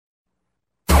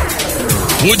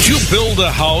Would you build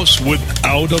a house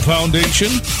without a foundation?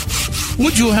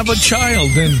 Would you have a child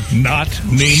and not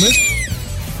name it?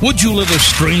 Would you let a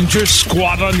stranger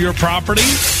squat on your property?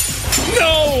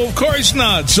 No, of course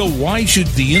not. So why should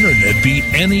the internet be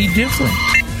any different?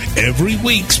 Every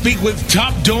week, speak with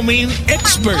top domain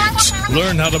experts.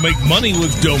 Learn how to make money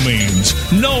with domains.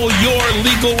 Know your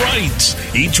legal rights.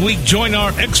 Each week, join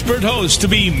our expert host to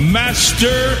be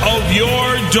master of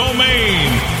your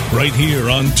domain. Right here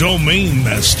on Domain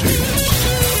Masters.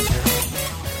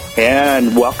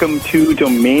 And welcome to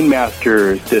Domain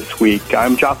Masters this week.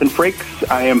 I'm Jonathan Frakes.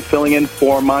 I am filling in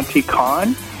for Monty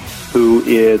Khan, who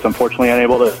is unfortunately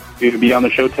unable to be on the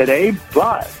show today,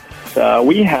 but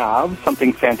we have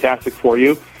something fantastic for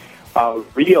you. A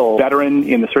real veteran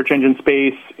in the search engine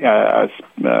space, a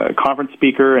conference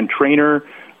speaker and trainer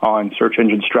on search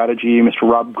engine strategy, Mr.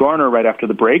 Rob Garner, right after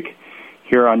the break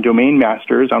here on Domain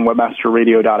Masters on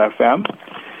webmasterradio.fm.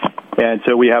 And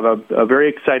so we have a very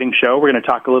exciting show. We're going to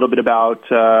talk a little bit about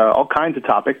all kinds of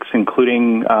topics,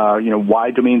 including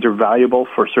why domains are valuable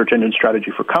for search engine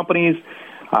strategy for companies.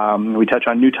 We touch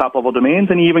on new top-level domains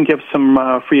and even give some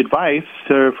free advice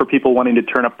for people wanting to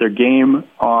turn up their game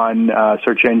on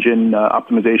search engine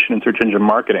optimization and search engine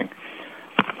marketing.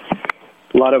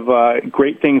 A lot of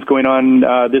great things going on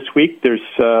this week. There's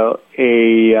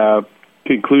a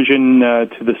conclusion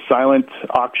to the silent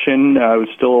auction. There's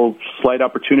still a slight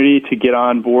opportunity to get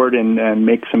on board and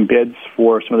make some bids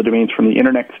for some of the domains from the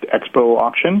Internext Expo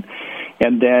auction.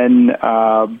 And then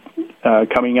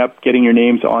coming up, getting your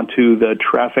names onto the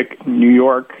Traffic New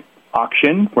York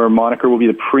auction, where Moniker will be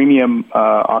the premium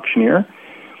auctioneer.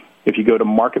 If you go to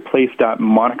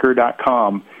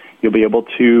marketplace.moniker.com, you'll be able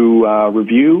to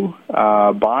review,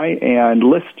 buy, and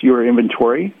list your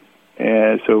inventory.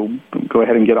 So go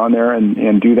ahead and get on there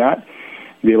and do that.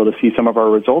 You'll be able to see some of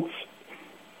our results.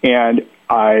 And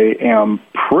I am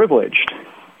privileged,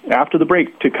 after the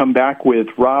break, to come back with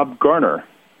Rob Garner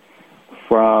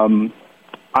from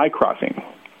iCrossing.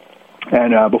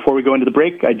 And before we go into the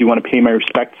break, I do want to pay my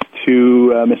respects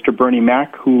to Mr. Bernie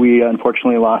Mac, who we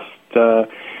unfortunately lost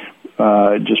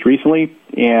just recently.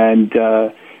 And,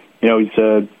 he's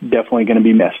definitely going to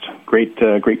be missed. Great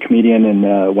comedian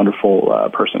and wonderful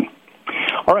person.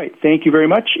 All right, thank you very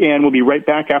much, and we'll be right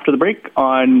back after the break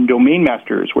on Domain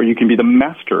Masters, where you can be the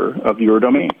master of your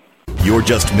domain. You're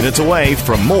just minutes away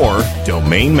from more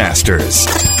Domain Masters.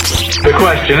 The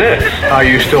question is, are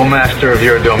you still master of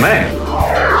your domain?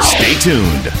 Stay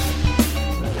tuned.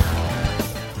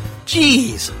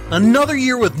 Geez, another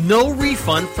year with no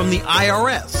refund from the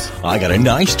IRS. I got a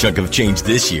nice chunk of change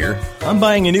this year. I'm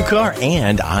buying a new car,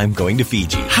 and I'm going to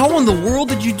Fiji. How in the world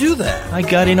did you do that? I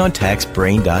got in on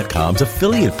TaxBrain.com's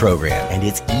affiliate program, and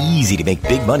it's easy to make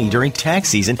big money during tax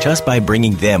season just by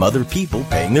bringing them other people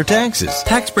paying their taxes.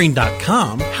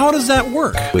 TaxBrain.com? How does that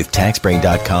work? With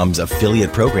TaxBrain.com's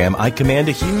affiliate program, I command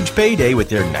a huge payday with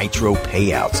their Nitro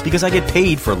payouts because I get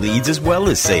paid for leads as well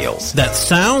as sales. That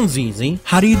sounds easy.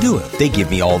 How do you do it? They give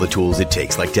me all the tools it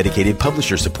takes, like dedicated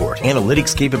publisher support,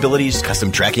 analytics capabilities,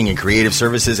 custom tracking and creative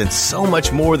services, and so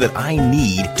much more that I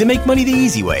need to make money the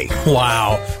easy way.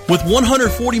 Wow. With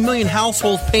 140 million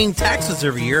households paying taxes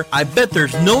every year, I bet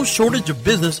there's no shortage of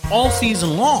business all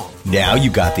season long. Now you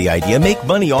got the idea. Make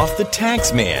money off the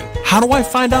tax man. How do I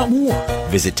find out more?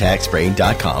 Visit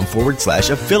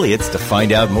TaxBrain.com/affiliates to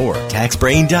find out more.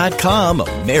 TaxBrain.com,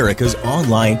 America's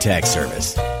online tax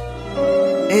service.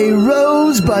 A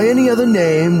rose by any other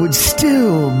name would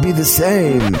still be the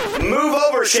same. Move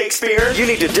over, Shakespeare. You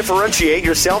need to differentiate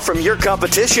yourself from your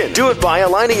competition. Do it by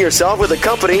aligning yourself with a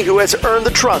company who has earned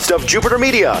the trust of Jupiter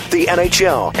Media, the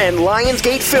NHL, and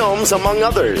Lionsgate Films, among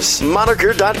others.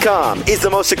 Moniker.com is the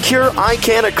most secure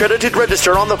ICANN accredited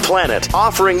register on the planet,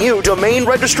 offering you domain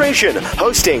registration,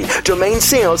 hosting, domain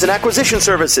sales, and acquisition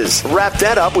services. Wrap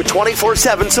that up with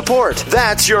 24/7 support.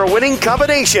 That's your winning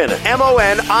combination.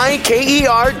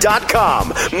 MONIKER.com.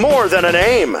 More than a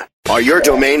name. Are your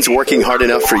domains working hard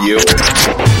enough for you?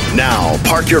 Now,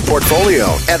 park your portfolio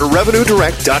at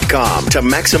RevenueDirect.com to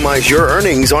maximize your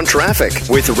earnings on traffic.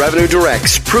 With Revenue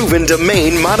Direct's proven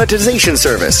domain monetization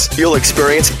service, you'll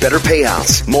experience better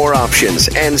payouts, more options,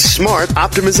 and smart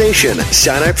optimization.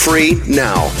 Sign up free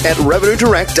now at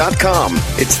RevenueDirect.com.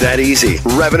 It's that easy.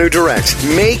 Revenue Direct.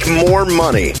 Make more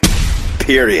money.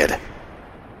 Period.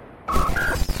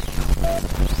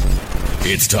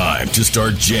 It's time to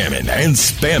start jamming and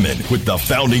spamming with the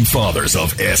founding fathers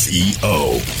of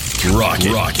SEO. Rock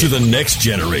it to the next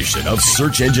generation of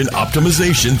search engine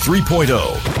optimization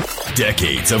 3.0.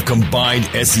 Decades of combined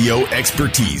SEO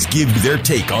expertise give you their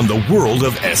take on the world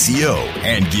of SEO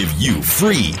and give you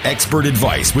free expert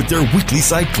advice with their weekly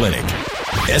site clinic.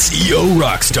 SEO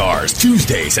Rockstars,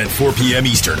 Tuesdays at 4 p.m.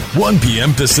 Eastern, 1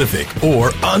 p.m. Pacific,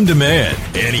 or on demand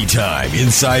anytime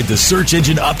inside the Search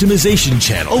Engine Optimization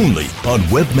channel, only on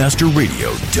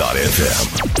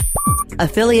webmasterradio.fm.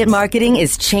 Affiliate marketing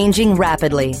is changing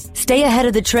rapidly. Stay ahead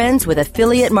of the trends with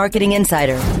Affiliate Marketing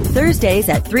Insider. Thursdays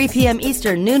at 3 p.m.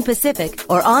 Eastern, noon Pacific,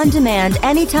 or on demand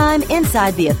anytime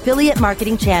inside the Affiliate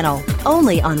Marketing channel,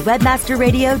 only on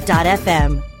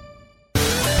webmasterradio.fm.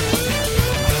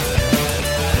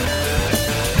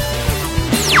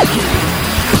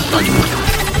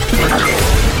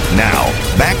 Now,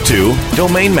 back to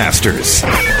Domain Masters. So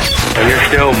you're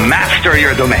still master of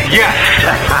your domain? Yes!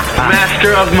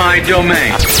 Master of my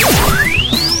domain.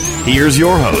 Here's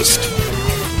your host.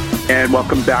 And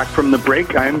welcome back from the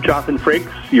break. I'm Jonathan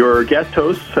Frakes, your guest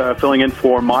host, filling in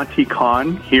for Monty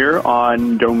Kahn here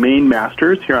on Domain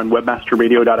Masters, here on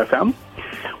webmasterradio.fm,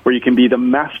 where you can be the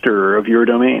master of your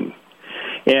domain.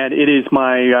 And it is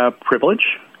my privilege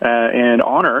and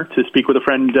honor to speak with a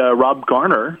friend, Rob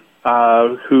Garner,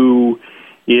 who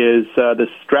is the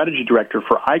strategy director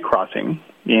for iCrossing.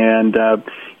 And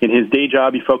in his day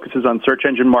job, he focuses on search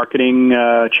engine marketing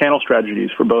channel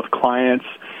strategies for both clients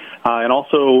and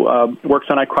also works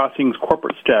on iCrossing's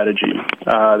corporate strategy.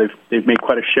 They've made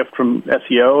quite a shift from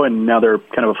SEO, and now they're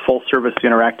kind of a full-service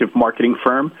interactive marketing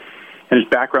firm. And his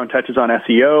background touches on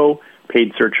SEO,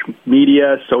 paid search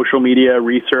media, social media,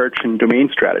 research, and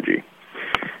domain strategy.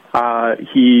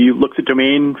 He looks at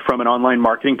domain from an online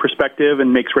marketing perspective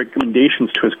and makes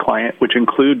recommendations to his client, which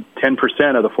include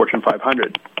 10% of the Fortune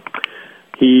 500.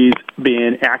 He's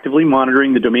been actively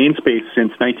monitoring the domain space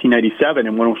since 1997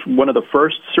 and one of the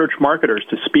first search marketers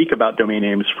to speak about domain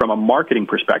names from a marketing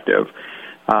perspective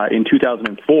in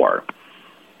 2004.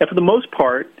 And for the most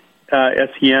part,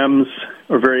 SEMs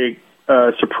are very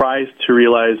surprised to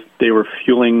realize they were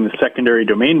fueling the secondary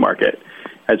domain market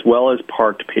as well as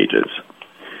parked pages.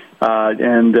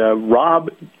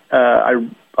 Rob,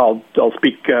 I'll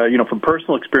speak, from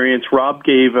personal experience. Rob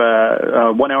gave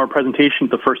a 1-hour presentation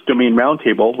at the first Domain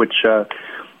Roundtable, which I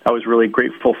was really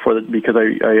grateful for because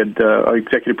I had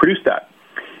executive produced that,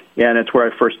 and it's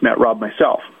where I first met Rob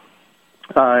myself.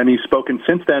 And he's spoken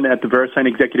since then at the VeriSign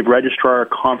Executive Registrar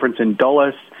Conference in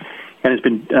Dulles, and has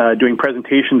been doing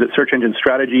presentations at Search Engine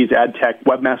Strategies, AdTech,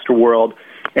 Webmaster World,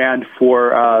 and for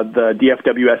the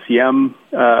DFW SEM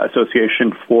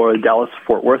Association for the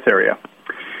Dallas-Fort Worth area.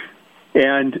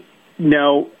 And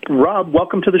now, Rob,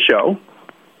 welcome to the show.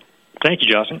 Thank you,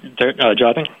 Jonathan.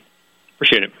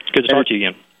 Appreciate it. It's good to talk to you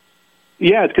again.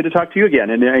 Yeah, it's good to talk to you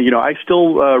again. And, I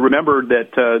still remember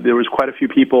that there was quite a few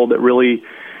people that really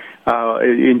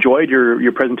enjoyed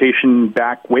your presentation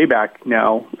way back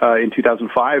now in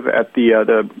 2005 at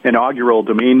the inaugural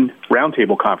Domain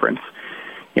Roundtable Conference.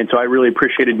 And so I really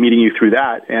appreciated meeting you through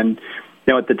that. And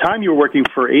now at the time you were working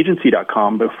for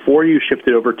Agency.com before you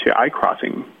shifted over to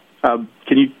iCrossing.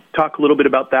 Can you talk a little bit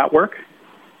about that work?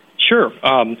 Sure.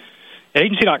 At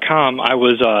Agency.com, I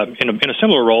was in a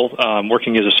similar role,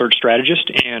 working as a search strategist,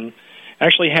 and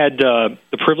actually had the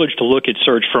privilege to look at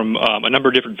search from a number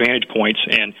of different vantage points.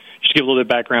 And just to give a little bit of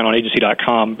background on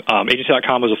Agency.com,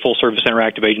 Agency.com was a full-service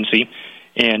interactive agency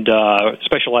and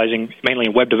specializing mainly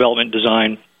in web development,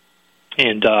 design,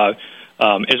 and as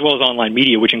well as online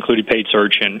media, which included paid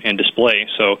search and display.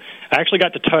 So I actually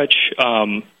got to touch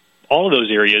all of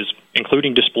those areas,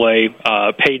 including display,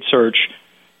 paid search,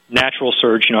 natural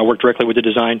search. I worked directly with the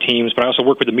design teams, but I also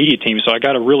worked with the media teams. So I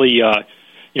got a really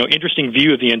interesting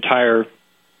view of the entire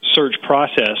search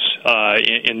process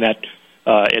in that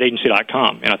at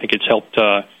Agency.com, and I think it's helped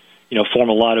form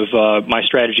a lot of my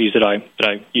strategies that I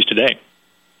use today.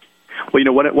 Well,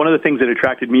 one of the things that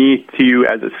attracted me to you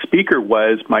as a speaker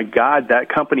was, my God, that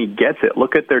company gets it.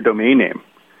 Look at their domain name.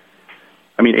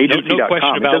 I mean, Agency.com, no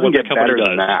question about it doesn't get better does.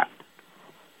 than that.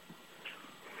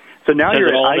 So now you're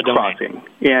at iCrossing,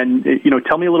 and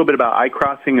tell me a little bit about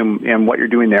iCrossing and what you're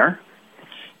doing there.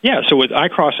 Yeah, so with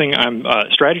iCrossing, I'm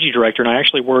strategy director, and I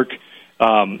actually work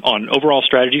on overall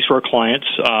strategies for our clients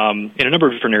in a number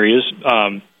of different areas.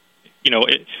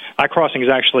 iCrossing has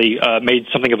actually made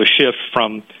something of a shift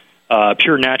from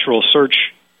pure natural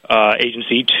search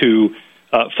agency to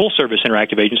full-service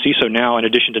interactive agency. So now, in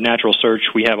addition to natural search,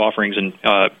 we have offerings in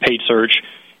paid search,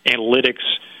 analytics,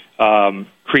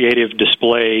 creative,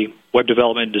 display, web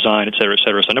development, design, et cetera, et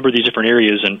cetera. So a number of these different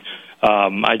areas. And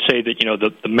I'd say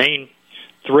that, the main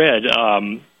thread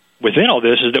within all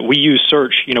this is that we use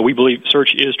search. We believe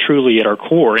search is truly at our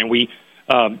core, and we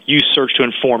use search to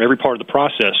inform every part of the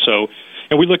process. So,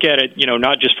 and we look at it,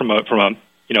 not just from a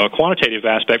quantitative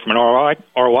aspect, from an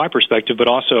ROI perspective, but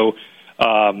also,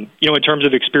 in terms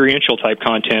of experiential type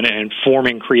content and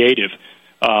forming creative.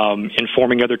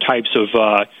 informing other types of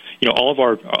all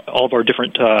of our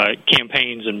different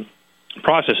campaigns and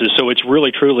processes. So it's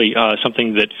really truly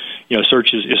something that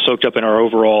search is soaked up in our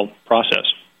overall process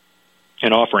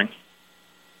and offering.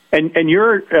 And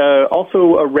you're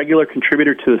also a regular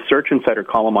contributor to the Search Insider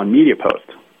column on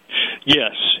MediaPost.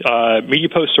 Yes,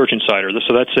 MediaPost Search Insider.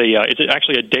 So that's it's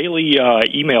actually a daily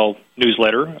email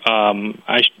newsletter.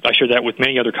 I share that with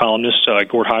many other columnists,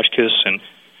 Gord Hotchkiss and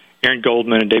Aaron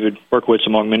Goldman and David Berkowitz,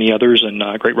 among many others, and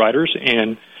great writers.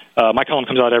 And my column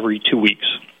comes out every 2 weeks,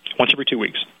 once every 2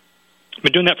 weeks. I've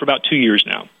been doing that for about 2 years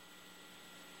now.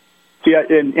 Yeah,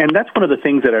 and that's one of the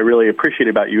things that I really appreciate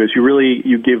about you is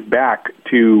you give back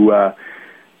to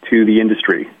the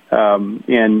industry,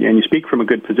 and you speak from a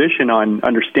good position on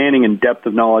understanding and depth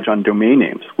of knowledge on domain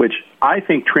names, which I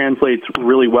think translates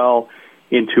really well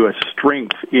into a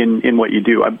strength in what you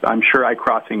do. I'm sure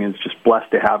iCrossing is just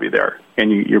blessed to have you there,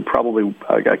 and you're probably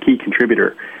a key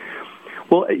contributor.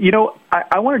 Well,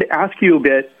 I wanted to ask you a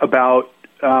bit about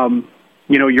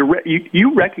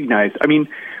you recognize. I mean,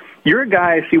 you're a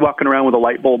guy I see walking around with a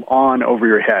light bulb on over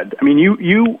your head. I mean,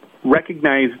 you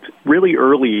recognized really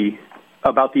early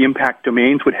about the impact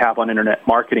domains would have on internet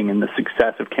marketing and the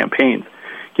success of campaigns.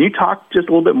 Can you talk just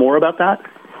a little bit more about that?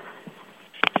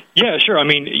 Yeah, sure. I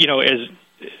mean,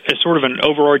 as sort of an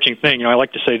overarching thing, I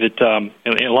like to say that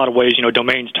in a lot of ways,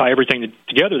 domains tie everything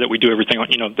together that we do, everything,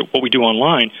 what we do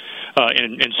online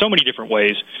in so many different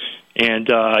ways. And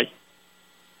I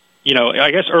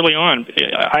guess early on,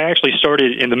 I actually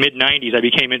started in the mid-'90s. I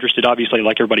became interested, obviously,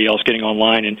 like everybody else, getting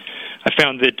online, and I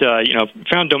found that,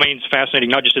 found domains fascinating,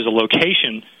 not just as a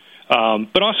location,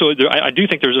 but also I do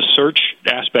think there's a search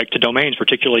aspect to domains,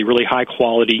 particularly really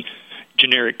high-quality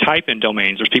generic type-in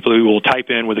domains. There's people who will type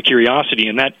in with a curiosity,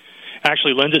 and that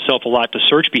actually lends itself a lot to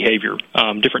search behavior,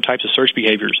 different types of search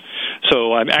behaviors.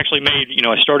 So I've actually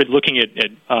I started looking at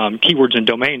keywords and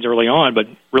domains early on, but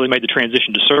really made the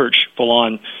transition to search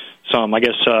full-on some, I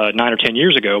guess, 9 or 10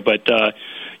 years ago. But,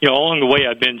 along the way,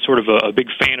 I've been sort of a big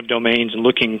fan of domains and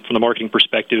looking from the marketing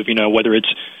perspective, whether it's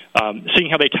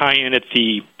seeing how they tie in at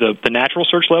the natural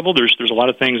search level. There's a lot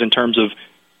of things in terms of,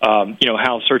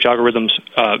 how search algorithms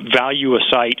value a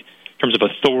site in terms of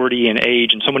authority and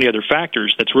age and so many other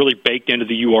factors that's really baked into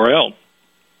the URL.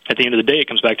 At the end of the day, it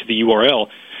comes back to the URL,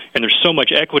 and there's so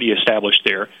much equity established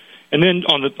there. And then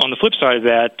on the flip side of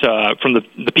that, from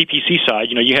the PPC side,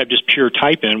 you have just pure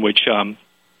type-in, which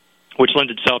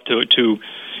lends itself to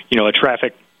a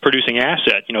traffic producing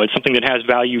asset. It's something that has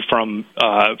value from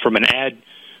an ad,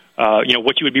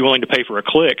 what you would be willing to pay for a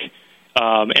click,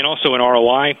 and also an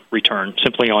ROI return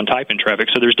simply on type-in traffic.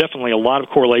 So there's definitely a lot of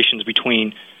correlations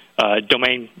between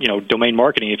domain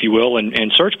marketing, if you will,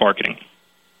 and search marketing.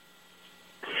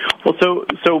 Well,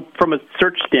 so from a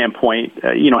search standpoint,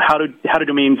 how do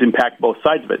domains impact both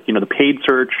sides of it? The paid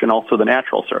search and also the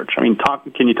natural search. I mean,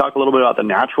 can you talk a little bit about the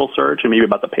natural search and maybe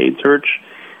about the paid search?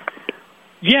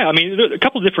 Yeah, I mean, a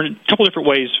couple different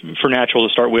ways for natural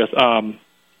to start with.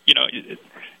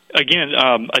 Again,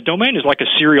 a domain is like a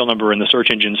serial number in the search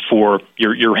engines for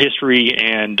your history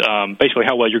and basically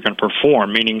how well you're going to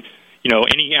perform. Meaning,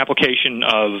 any application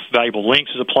of valuable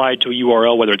links is applied to a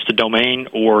URL, whether it's the domain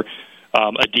or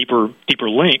a deeper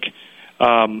link,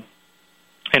 and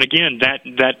again,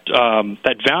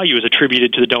 that value is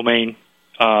attributed to the domain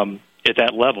at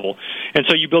that level. And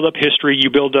so you build up history, you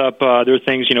build up there are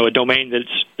things, a domain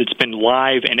that's been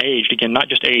live and aged, again, not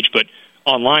just aged, but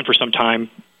online for some time,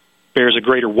 bears a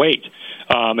greater weight.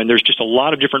 And there's just a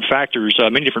lot of different factors,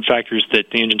 many different factors that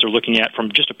the engines are looking at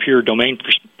from just a pure domain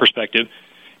perspective.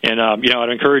 And I'd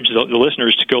encourage the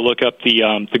listeners to go look up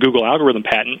the Google algorithm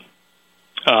patent.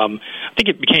 I think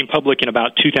it became public in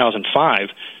about 2005,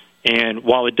 and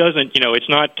while it doesn't, it's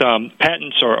not,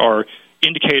 patents are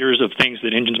indicators of things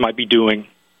that engines might be doing.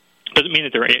 Doesn't mean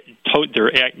that they're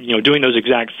doing those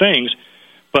exact things,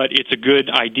 but it's a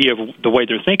good idea of the way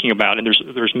they're thinking about it.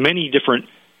 And there's many different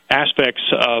aspects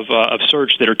of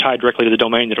search that are tied directly to the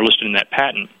domain that are listed in that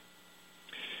patent.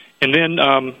 And then,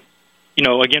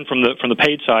 again, from the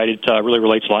paid side, it really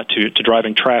relates a lot to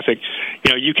driving traffic.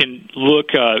 You can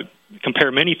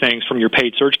compare many things from your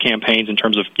paid search campaigns in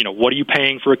terms of, what are you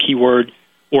paying for a keyword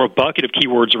or a bucket of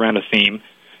keywords around a theme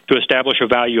to establish a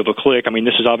value of a click. I mean,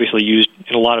 this is obviously used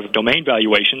in a lot of domain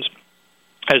valuations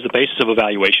as the basis of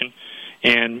evaluation.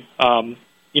 And,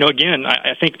 again,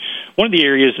 I think one of the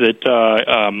areas that,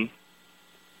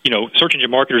 search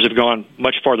engine marketers have gone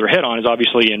much farther ahead on is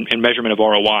obviously in measurement of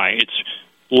ROI. It's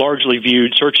largely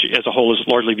viewed, search as a whole is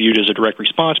largely viewed as a direct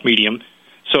response medium.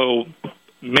 So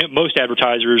most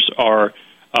advertisers are,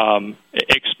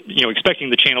 expecting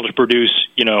the channel to produce,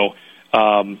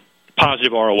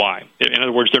 positive ROI. In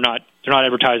other words, they're not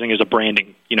advertising as a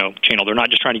branding channel. They're not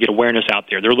just trying to get awareness out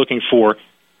there. They're looking for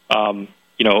a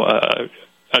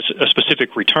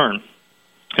specific return.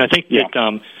 And I think that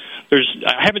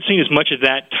I haven't seen as much of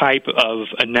that type of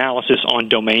analysis on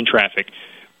domain traffic.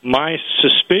 My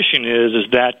suspicion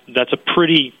is that that's a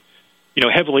pretty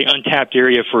heavily untapped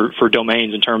area for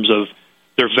domains in terms of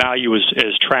their value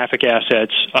as traffic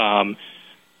assets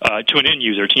to an end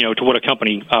user, to what a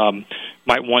company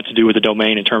might want to do with a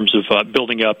domain in terms of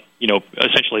building up,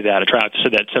 essentially that. I've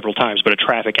said that several times, but a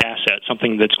traffic asset,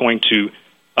 something that's going to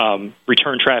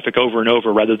return traffic over and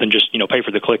over rather than just pay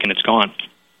for the click and it's gone.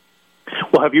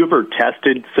 Well, have you ever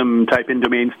tested some type-in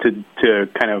domains to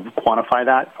kind of quantify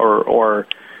that, or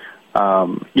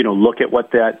look at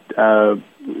what that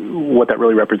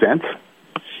really represents?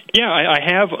 Yeah, I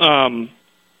have.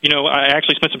 I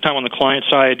actually spent some time on the client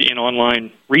side in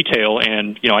online retail,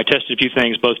 and I tested a few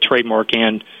things, both trademark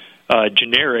and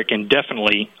generic, and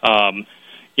definitely,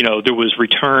 there was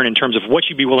return in terms of what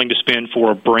you'd be willing to spend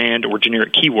for a brand or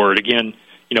generic keyword. Again,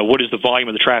 what is the volume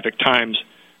of the traffic times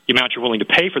the amount you're willing to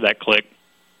pay for that click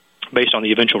based on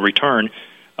the eventual return,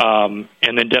 and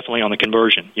then definitely on the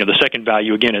conversion. The second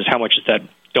value, again, is how much is that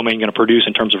domain going to produce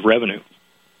in terms of revenue.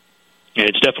 And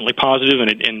it's definitely positive,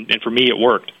 and for me, it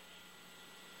worked.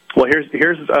 Well, here's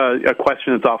a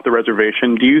question that's off the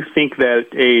reservation. Do you think that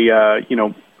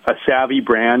a savvy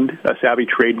brand, a savvy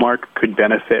trademark could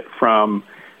benefit from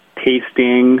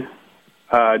tasting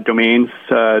domains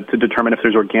to determine if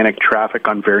there's organic traffic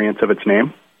on variants of its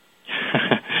name?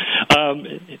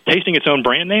 Tasting its own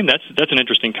brand name, that's an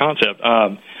interesting concept.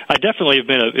 I definitely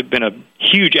have been a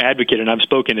huge advocate, and I've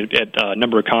spoken at a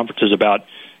number of conferences about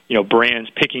brands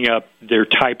picking up their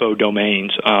typo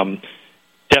domains.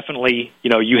 Definitely,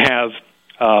 you have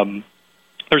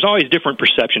there's always different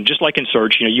perceptions, just like in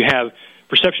search. You have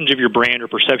perceptions of your brand or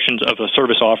perceptions of a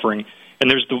service offering, and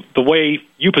there's the way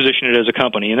you position it as a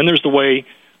company, and then there's the way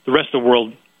the rest of the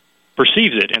world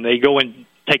perceives it, and they go and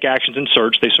take actions in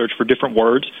search. They search for different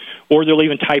words, or they'll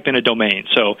even type in a domain.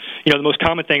 So, the most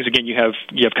common things, again, you have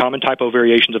common typo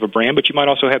variations of a brand, but you might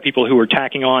also have people who are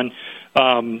tacking on,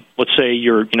 let's say,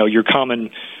 your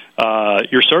common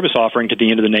your service offering to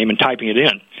the end of the name and typing it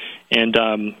in.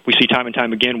 And we see time and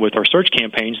time again with our search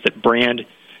campaigns that brand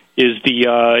is the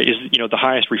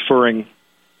highest referring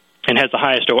and has the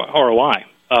highest ROI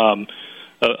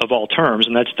of all terms,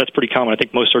 and that's pretty common. I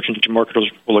think most search engine marketers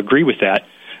will agree with that.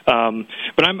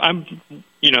 But I'm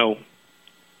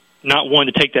not one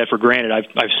to take that for granted.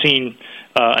 I've seen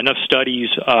enough studies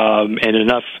and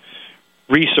enough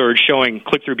research showing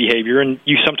click-through behavior, and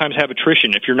you sometimes have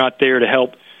attrition. If you're not there to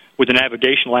help with the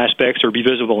navigational aspects or be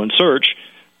visible in search,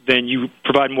 then you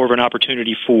provide more of an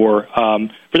opportunity for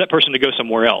that person to go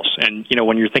somewhere else. And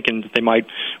when you're thinking that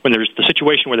when there's the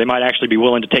situation where they might actually be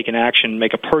willing to take an action,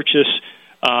 make a purchase,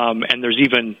 and there's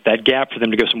even that gap for them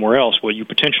to go somewhere else, well, you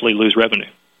potentially lose revenue.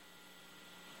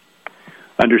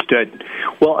 Understood.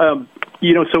 Well,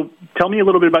 so tell me a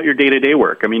little bit about your day-to-day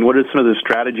work. I mean, what are some of the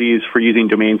strategies for using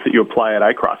domains that you apply at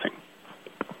iCrossing?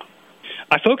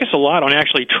 I focus a lot on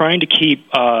actually trying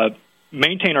to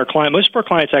maintain our client. Most of our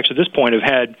clients actually at this point have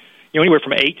had anywhere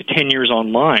from 8 to 10 years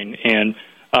online, and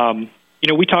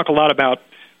we talk a lot about.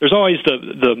 There's always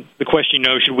the question,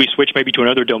 should we switch maybe to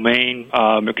another domain?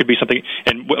 It could be something,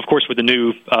 and of course with the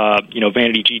new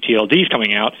Vanity GTLDs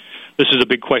coming out, this is a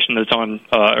big question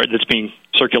that's being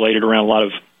circulated around a lot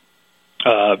of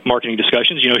marketing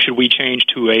discussions. Should we change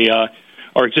to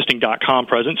our existing .com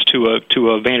presence to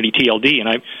a Vanity TLD? And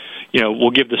I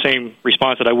will give the same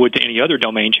response that I would to any other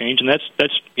domain change, and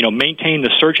that's maintain the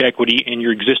search equity in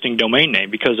your existing domain name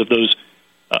because of those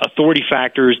authority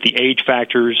factors, the age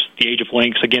of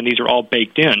links. Again, these are all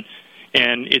baked in,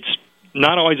 and it's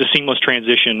not always a seamless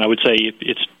transition. I would say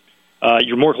it's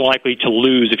you're more likely to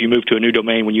lose if you move to a new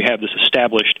domain when you have this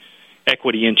established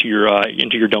equity into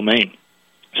your domain.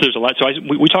 So there's a lot. So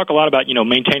we talk a lot about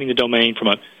maintaining the domain from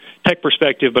a tech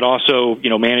perspective, but also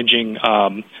managing.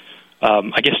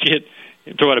 I guess you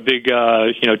throw out a big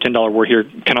 $10 word here,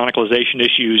 canonicalization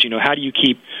issues. How do you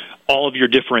keep all of your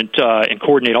different and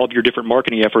coordinate all of your different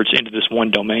marketing efforts into this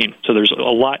one domain? So there's a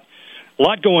lot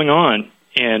going on,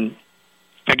 and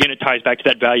again, it ties back to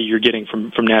that value you're getting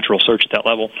from natural search at that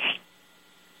level.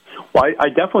 Well, I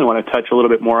definitely want to touch a little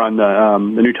bit more on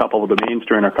the new top-level domains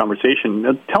during our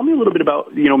conversation. Tell me a little bit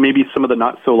about maybe some of the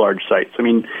not-so-large sites. I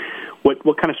mean, what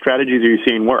kind of strategies are you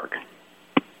seeing work?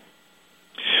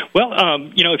 Well,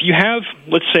 if you have,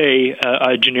 let's say,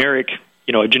 a generic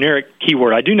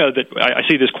keyword, I do know that I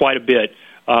see this quite a bit.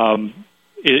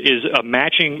 Is a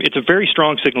matching? It's a very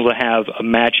strong signal to have a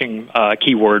matching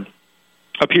keyword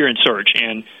appear in search,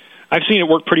 and I've seen it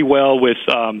work pretty well with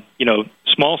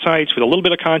small sites with a little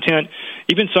bit of content,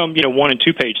 even some 1- and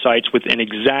 2-page sites with an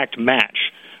exact match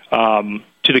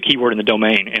to the keyword in the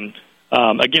domain. And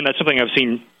again, that's something I've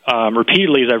seen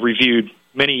repeatedly as I've reviewed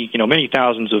many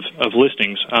thousands of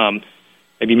listings.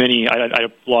 Maybe many. I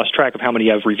lost track of how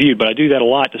many I've reviewed, but I do that a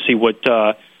lot to see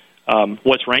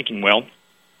what's ranking well.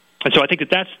 And so I think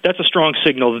that's a strong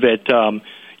signal that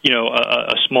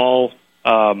a small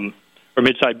or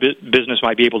mid-sized business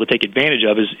might be able to take advantage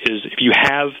of is if you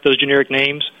have those generic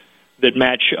names that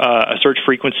match a search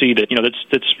frequency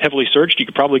that's heavily searched, you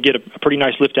could probably get a pretty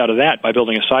nice lift out of that by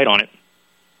building a site on it.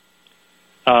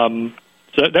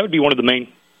 So that would be one of the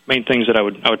main things that I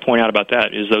would point out about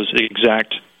that is those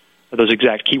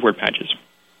exact keyword matches.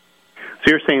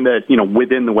 So you're saying that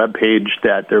within the web page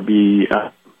that there be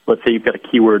let's say you've got a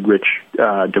keyword-rich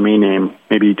domain name,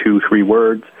 maybe 2-3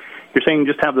 words. You're saying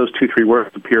just have those 2-3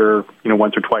 words appear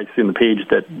once or twice in the page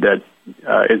that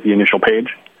is the initial page.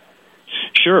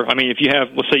 Sure. I mean, if you have,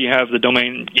 let's say you have the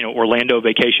domain,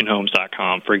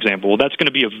 OrlandoVacationHomes.com, for example. Well, that's going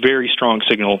to be a very strong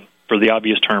signal for the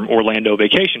obvious term Orlando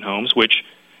Vacation Homes, which,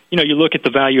 you look at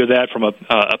the value of that from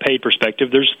a paid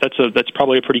perspective. That's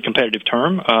probably a pretty competitive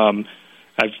term.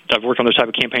 I've worked on those type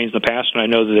of campaigns in the past, and I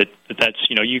know that's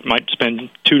you might spend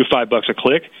 $2 to $5 a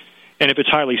click, and if it's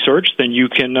highly searched, then you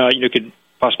can could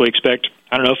possibly expect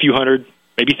a few hundred,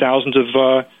 maybe thousands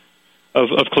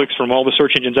of clicks from all the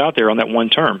search engines out there on that one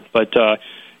term. But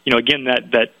again,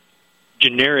 that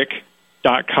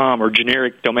generic.com or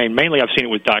generic domain, mainly I've seen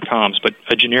it with .coms, but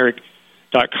a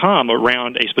generic.com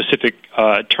around a specific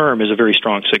term is a very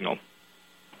strong signal.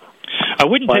 I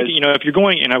wouldn't take it, if you're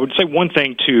going, and I would say one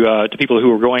thing to people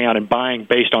who are going out and buying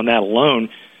based on that alone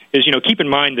is, keep in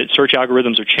mind that search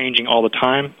algorithms are changing all the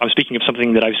time. I'm speaking of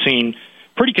something that I've seen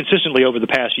pretty consistently over the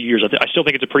past few years. I still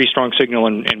think it's a pretty strong signal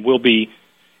and will be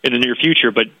in the near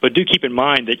future, but do keep in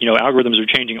mind that, algorithms are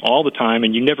changing all the time,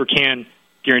 and you never can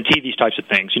guarantee these types of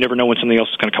things. You never know when something else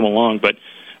is going to come along. But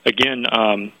again,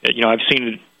 I've seen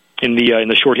it in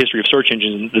the short history of search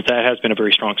engines that has been a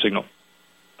very strong signal.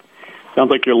 Sounds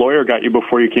like your lawyer got you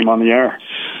before you came on the air.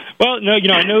 Well, no,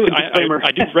 I know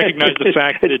I do recognize the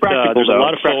fact that there's a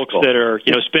lot of folks that are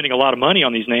spending a lot of money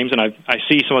on these names, and I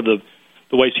see some of the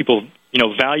ways people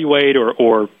evaluate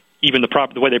or even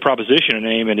the way they proposition a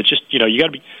name, and it's just you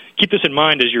got to keep this in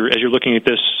mind as you're looking at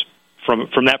this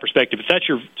from that perspective. If that's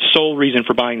your sole reason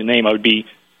for buying the name, I would be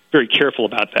very careful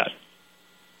about that.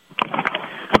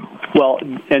 Well,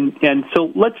 and so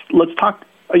let's talk.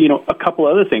 A couple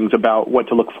other things about what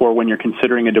to look for when you're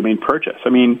considering a domain purchase. I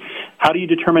mean, how do you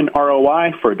determine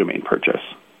ROI for a domain purchase?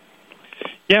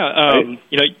 Yeah,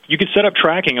 you could set up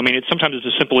tracking. I mean, sometimes it's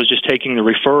as simple as just taking the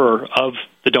referrer of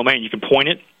the domain. You can point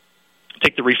it,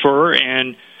 take the referrer,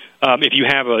 and if you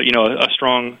have a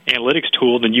strong analytics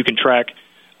tool, then you can track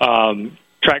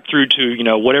through to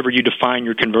whatever you define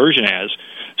your conversion as.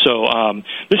 So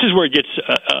this is where it gets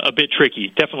a bit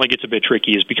tricky. Definitely gets a bit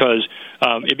tricky, is because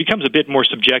it becomes a bit more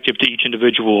subjective to each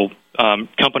individual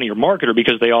company or marketer,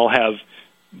 because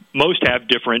most have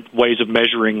different ways of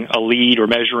measuring a lead or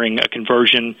measuring a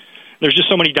conversion. There's just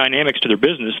so many dynamics to their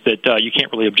business that you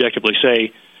can't really objectively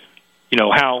say,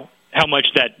 how much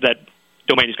that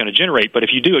domain is going to generate. But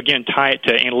if you do, again, tie it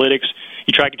to analytics,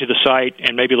 you track it to the site,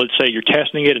 and maybe let's say you're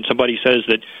testing it and somebody says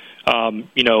that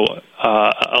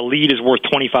a lead is worth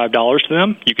 $25 to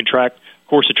them. You can of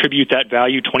course, attribute that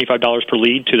value, $25 per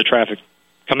lead, to the traffic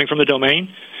coming from the domain.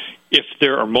 If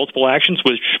there are multiple actions,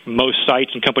 which most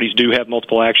sites and companies do have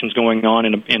multiple actions going on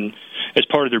in as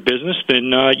part of their business,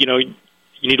 then you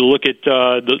need to look at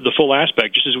the full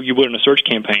aspect, just as you would in a search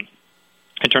campaign,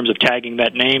 in terms of tagging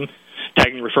that name,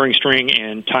 tagging the referring string,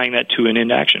 and tying that to an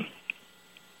end action.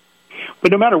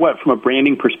 But no matter what, from a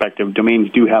branding perspective, domains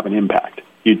do have an impact,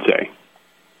 you'd say.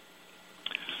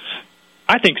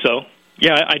 I think so.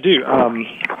 Yeah, I do.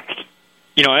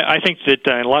 I think that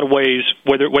in a lot of ways,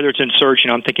 whether it's in search,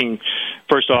 I'm thinking,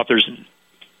 first off, there's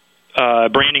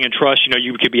branding and trust.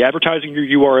 You could be advertising your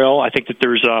URL. I think that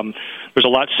there's a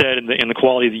lot said in the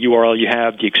quality of the URL you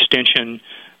have, the extension.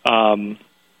 And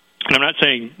I'm not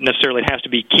saying necessarily it has to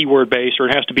be keyword-based or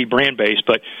it has to be brand-based,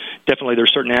 but definitely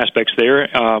there's certain aspects there.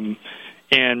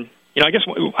 And I guess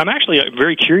I'm actually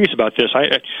very curious about this.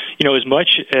 As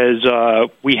much as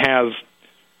we have,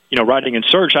 writing in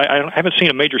search, I haven't seen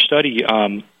a major study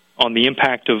on the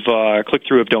impact of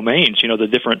click-through of domains, the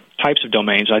different types of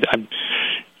domains. I'd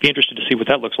be interested to see what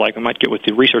that looks like. I might get with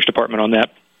the research department on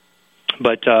that.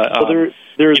 But,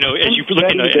 there's as you look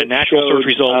at a natural search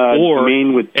result or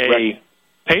a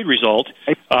paid result,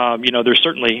 there's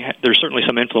certainly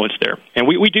some influence there. And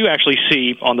we do actually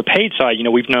see on the paid side,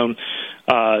 we've known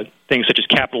things such as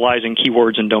capitalizing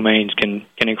keywords and domains can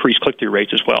increase click-through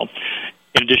rates as well,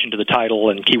 in addition to the title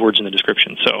and keywords in the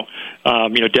description. So,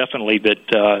 definitely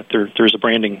that there's a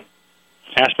branding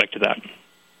aspect to that.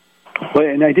 Well,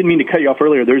 and I didn't mean to cut you off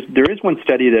earlier. There is one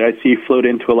study that I see float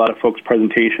into a lot of folks'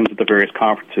 presentations at the various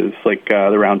conferences, like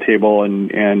the Roundtable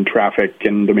and Traffic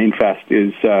and Domain Fest,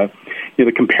 is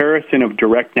the comparison of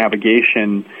direct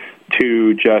navigation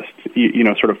to just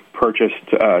sort of purchased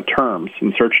terms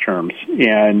and search terms,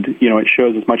 and it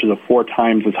shows as much as a 4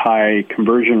 times as high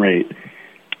conversion rate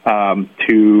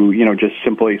to just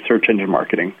simply search engine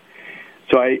marketing.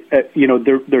 So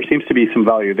there seems to be some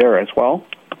value there as well.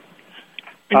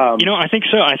 I think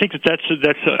so. I think that's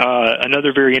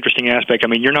another very interesting aspect. I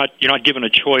mean, you're not given a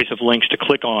choice of links to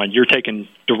click on. You're taken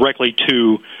directly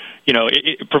to,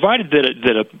 provided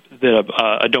that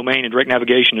a domain in direct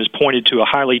navigation is pointed to a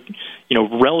highly,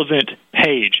 relevant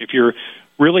page. If you're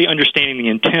really understanding the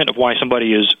intent of why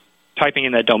somebody is typing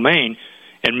in that domain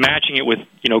and matching it with,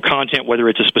 content, whether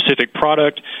it's a specific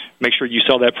product, make sure you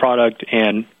sell that product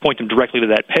and point them directly to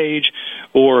that page,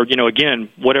 or, again,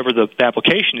 whatever the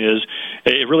application is,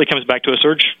 it really comes back to a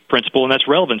search principle, and that's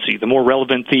relevancy. The more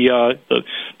relevant the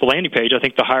landing page, I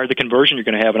think the higher the conversion you're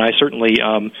going to have, and I certainly,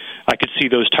 I could see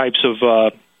those types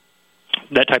of,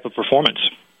 that type of performance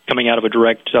coming out of a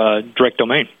direct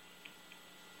domain.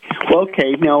 Well,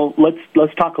 okay. Now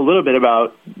let's talk a little bit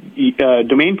about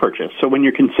domain purchase. So when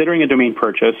you're considering a domain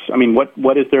purchase, I mean, what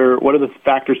are the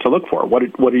factors to look for? What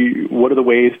are the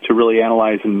ways to really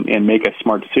analyze and make a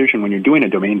smart decision when you're doing a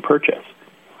domain purchase?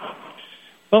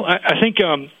 Well, I think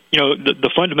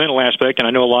the fundamental aspect, and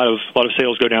I know a lot of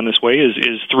sales go down this way,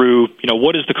 is through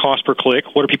what is the cost per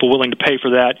click? What are people willing to pay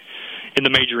for that in the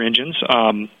major engines?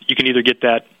 You can either get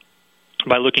that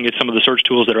by looking at some of the search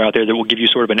tools that are out there that will give you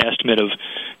sort of an estimate of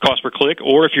cost per click,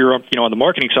 or if you're on the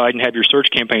marketing side and have your search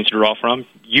campaigns to draw from,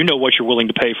 what you're willing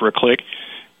to pay for a click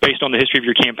based on the history of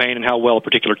your campaign and how well a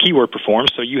particular keyword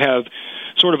performs. So you have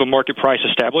sort of a market price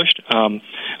established.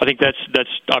 I think that's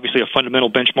obviously a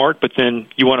fundamental benchmark, but then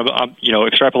you want to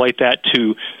extrapolate that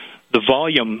to the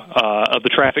volume of the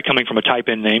traffic coming from a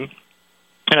type-in name.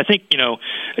 And I think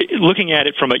looking at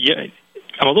it from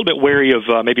I'm a little bit wary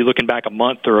of maybe looking back a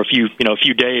month or a few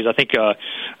days. I think a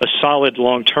solid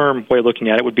long-term way of looking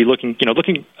at it would be looking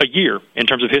a year in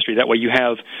terms of history. That way you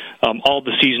have all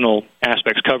the seasonal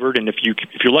aspects covered, and if you're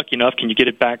lucky enough, can you get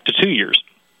it back to 2 years?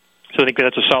 So I think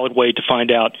that's a solid way to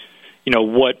find out,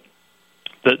 what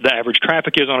the average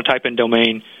traffic is on a type-in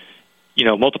domain,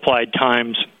 multiplied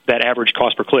times that average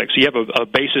cost per click. So you have a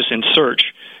basis in search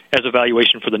as a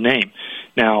valuation for the name.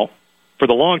 Now, for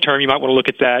the long term, you might want to look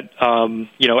at that,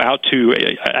 out to,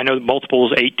 I know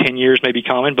multiples 8-10 years may be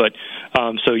common, but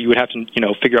so you would have to,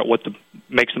 figure out what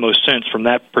makes the most sense from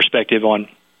that perspective on,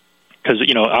 because,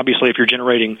 obviously if you're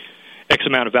generating X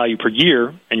amount of value per year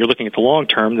and you're looking at the long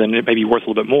term, then it may be worth a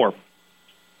little bit more.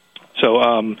 So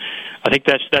I think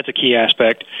that's a key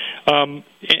aspect. And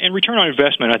return on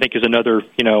investment, I think, is another,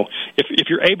 if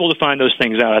you're able to find those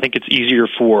things out, I think it's easier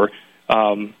for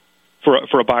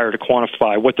a buyer to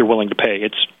quantify what they're willing to pay.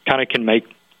 It's kind of can make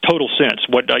total sense.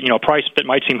 What a price that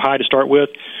might seem high to start with,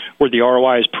 where the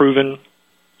ROI is proven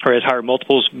or has higher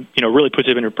multiples, really puts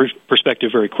it into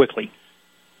perspective very quickly.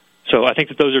 So I think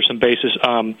that those are some bases.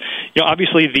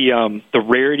 Obviously the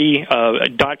rarity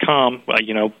 .com,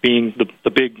 being the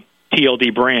big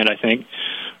TLD brand, I think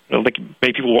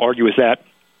maybe people will argue with that.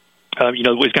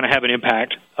 Is going to have an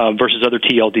impact versus other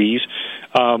TLDs.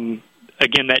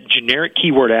 Again, that generic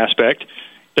keyword aspect,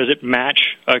 does it match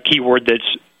a keyword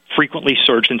that's frequently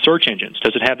searched in search engines?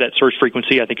 Does it have that search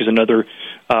frequency? I think is another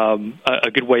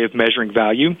a good way of measuring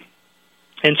value.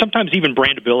 And sometimes even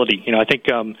brandability. I think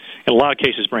in a lot of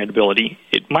cases brandability.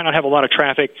 It might not have a lot of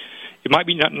traffic. It might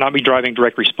be not be driving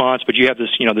direct response, but you have this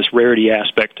this rarity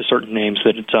aspect to certain names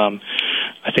that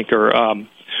I think are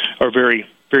very,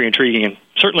 very intriguing and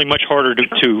certainly much harder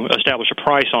to establish a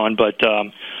price on. But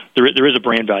there is a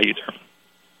brand value there.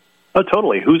 Oh,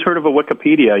 totally. Who's heard of a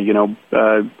Wikipedia,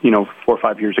 4 or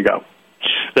 5 years ago?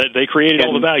 They created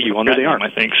all the value on that name, I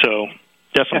think, so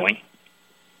definitely. Yeah.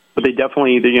 But they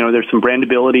definitely, there's some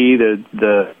brandability,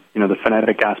 the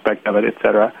phonetic aspect of it, et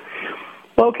cetera.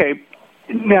 Well, okay.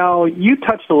 Now, you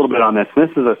touched a little bit on this, and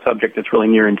this is a subject that's really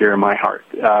near and dear in my heart,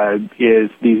 is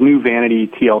these new vanity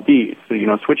TLDs. So,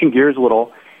 switching gears a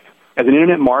little, as an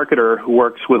internet marketer who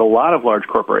works with a lot of large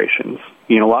corporations,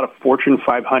 a lot of Fortune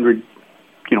 500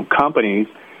 companies,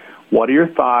 what are your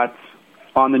thoughts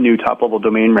on the new top-level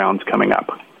domain rounds coming up?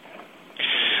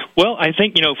 Well, I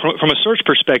think, from a search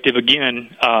perspective,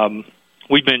 again,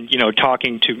 we've been,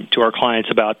 talking to our clients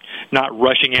about not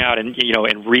rushing out and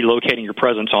relocating your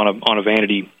presence on a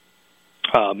vanity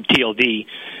TLD,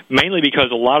 mainly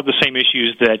because a lot of the same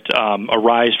issues that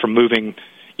arise from moving,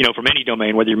 from any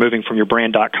domain, whether you're moving from your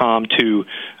brand.com to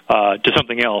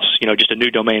something else, just a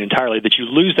new domain entirely, that you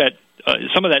lose that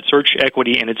some of that search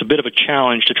equity, and it's a bit of a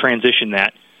challenge to transition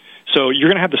that. So you're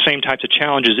going to have the same types of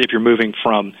challenges if you're moving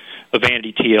from a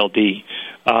vanity TLD.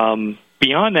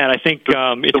 Beyond that, I think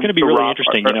it's going to be really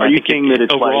interesting. Are you saying that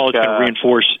it's overall it's going to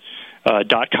reinforce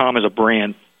 .com as a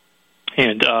brand,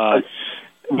 and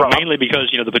mainly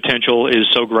because the potential is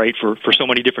so great for so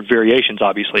many different variations.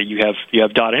 Obviously, you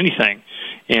have .anything,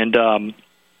 and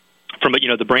from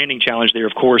the branding challenge there,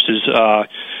 of course,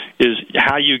 is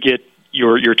how you get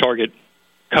your target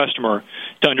customer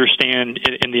to understand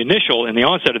in the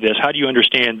onset of this. How do you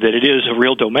understand that it is a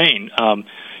real domain?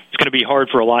 It's going to be hard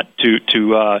for a lot to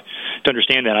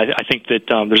understand that. I think that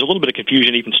there's a little bit of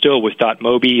confusion even still with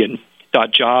 .mobi and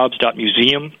 .jobs,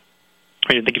 .museum.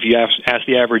 I think if you ask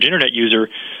the average internet user,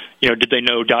 did they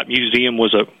know .museum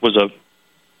was a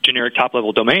generic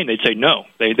top-level domain, they'd say no.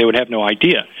 They would have no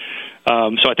idea.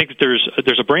 So I think that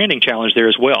there's a branding challenge there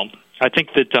as well. I think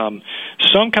that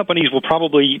some companies will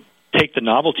probably take the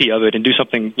novelty of it and do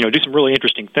something, do some really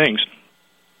interesting things,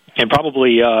 and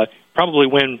probably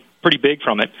win pretty big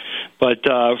from it. But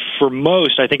for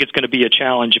most, I think it's going to be a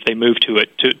challenge if they move to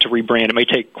it to rebrand. It may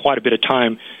take quite a bit of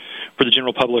time for the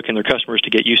general public and their customers to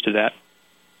get used to that.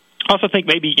 I also think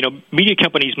maybe media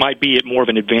companies might be at more of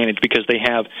an advantage because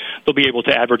they'll be able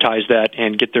to advertise that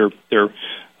and get their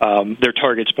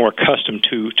targets more accustomed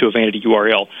to a vanity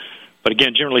URL. But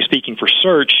again, generally speaking, for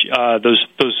search,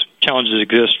 those challenges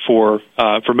exist for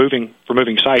moving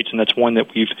sites, and that's one that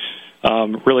we've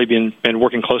really been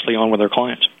working closely on with our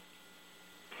clients.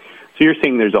 So you're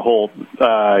saying there's a whole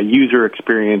user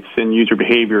experience and user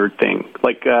behavior thing.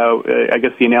 Like, I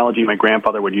guess the analogy my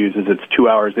grandfather would use is it's 2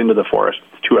 hours into the forest,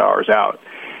 it's 2 hours out.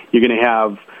 You're going to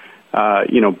have,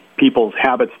 people's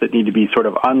habits that need to be sort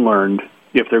of unlearned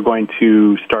if they're going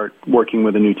to start working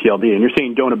with a new TLD. And you're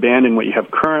saying don't abandon what you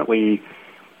have currently,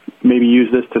 maybe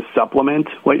use this to supplement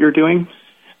what you're doing?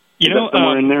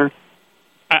 Somewhere in there?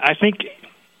 I think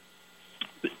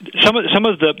some of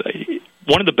the...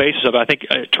 One of the bases of it, I think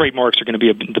trademarks are going to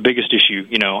be the biggest issue.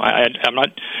 I'm not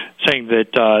saying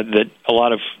that a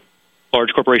lot of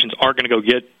large corporations aren't going to go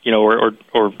get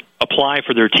or apply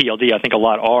for their TLD. I think a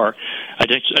lot are. I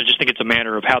just think it's a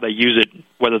matter of how they use it,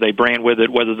 whether they brand with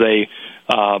it, whether they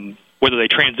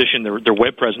transition their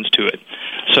web presence to it.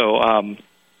 So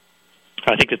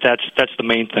I think that's the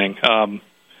main thing,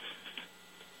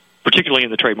 particularly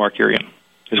in the trademark area,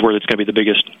 is where it's going to be the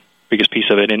biggest piece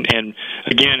of it. And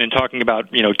again, in talking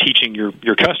about teaching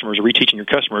your customers or reteaching your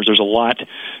customers, there's a lot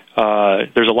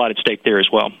at stake there as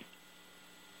well.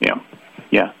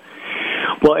 Yeah.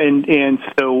 Well, and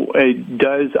so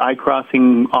does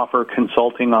iCrossing offer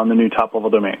consulting on the new top-level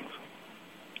domains?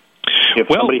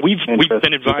 We've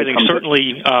been advising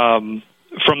certainly from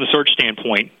the search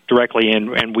standpoint directly,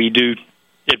 and we do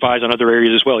advise on other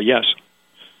areas as well. Yes.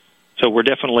 So we're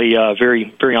definitely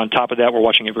very, very on top of that. We're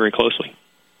watching it very closely.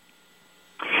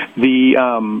 The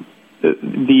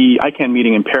ICANN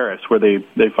meeting in Paris, where they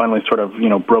finally sort of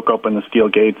broke open the steel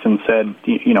gates and said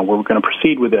we're going to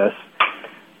proceed with this.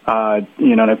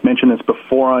 And I've mentioned this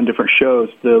before on different shows.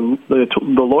 The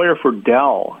lawyer for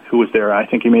Dell who was there, I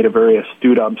think he made a very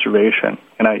astute observation.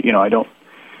 And I don't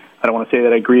want to say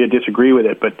that I agree or disagree with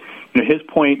it, but his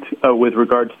point with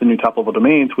regards to the new top-level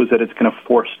domains was that it's going to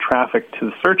force traffic to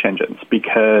the search engines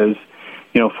because.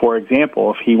 For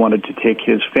example, if he wanted to take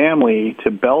his family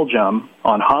to Belgium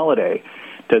on holiday,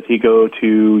 does he go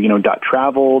to,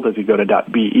 .travel? Does he go to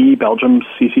 .be, Belgium's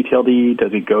CCTLD?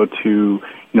 Does he go to,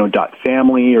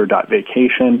 .family or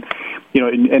 .vacation?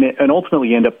 And ultimately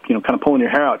you end up, kind of pulling your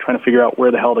hair out trying to figure out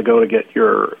where the hell to go to get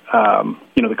your,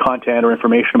 the content or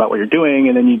information about what you're doing,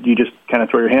 and then you just kind of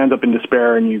throw your hands up in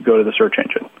despair and you go to the search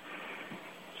engine.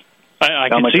 I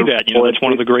can see that. That's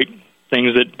one of the great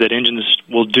things that engines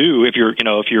will do if you're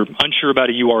unsure about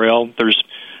a URL. There's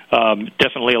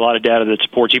definitely a lot of data that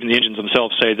supports. Even the engines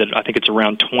themselves say that I think it's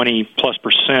around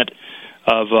 20+%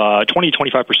 of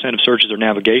 20-25% of searches are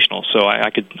navigational. So I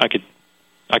could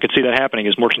see that happening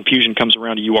as more confusion comes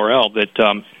around a URL.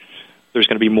 That there's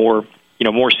going to be more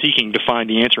seeking to find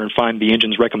the answer and find the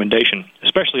engine's recommendation,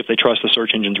 especially if they trust the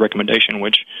search engine's recommendation,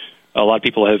 which a lot of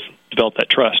people have developed that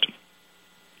trust.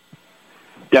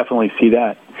 Definitely see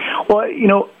that. Well,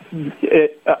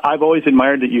 I've always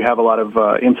admired that you have a lot of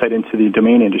insight into the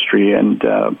domain industry, and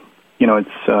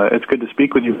it's good to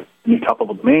speak with you. New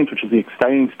Topical Domains, which is the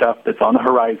exciting stuff that's on the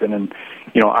horizon. And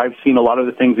I've seen a lot of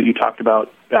the things that you talked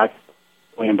about back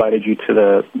when we invited you to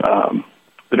the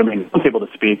Domain Roundtable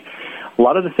to speak. A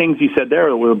lot of the things you said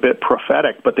there were a bit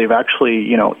prophetic, but they've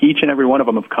actually, each and every one of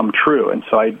them have come true. And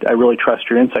so I really trust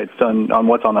your insights on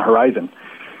what's on the horizon.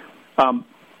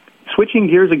 Switching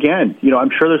gears again,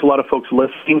 I'm sure there's a lot of folks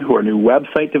listening who are new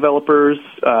website developers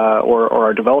or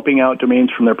are developing out domains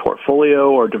from their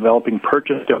portfolio or developing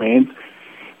purchase domains.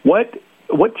 What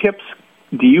tips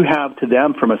do you have to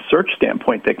them from a search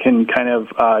standpoint that can kind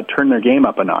of turn their game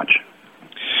up a notch?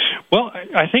 Well,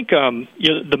 I think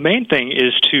the main thing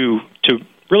is to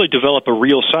really develop a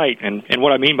real site, and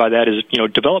what I mean by that is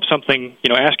develop something.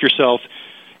 Ask yourself,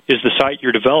 is the site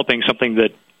you're developing something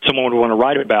that someone would want to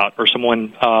write about or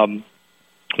someone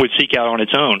would seek out on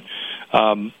its own?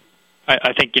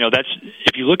 I think that's,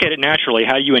 if you look at it naturally,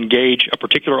 how you engage a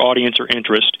particular audience or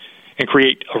interest and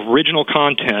create original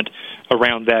content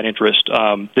around that interest,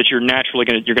 that you're naturally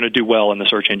going to do well in the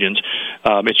search engines.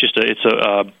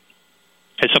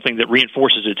 It's something that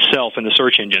reinforces itself in the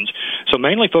search engines. So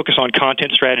mainly focus on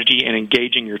content strategy and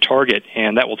engaging your target,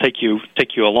 and that will take you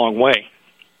a long way.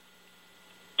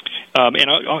 And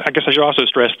I guess I should also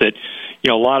stress that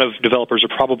a lot of developers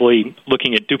are probably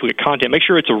looking at duplicate content. Make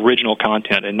sure it's original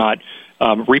content and not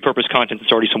repurposed content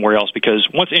that's already somewhere else, because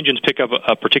once engines pick up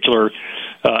a particular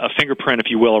a fingerprint,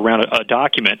 if you will, around a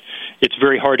document, it's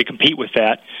very hard to compete with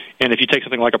that. And if you take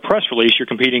something like a press release, you're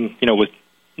competing with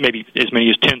maybe as many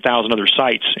as 10,000 other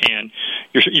sites, and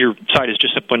your site is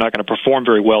just simply not going to perform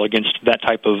very well against that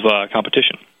type of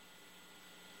competition.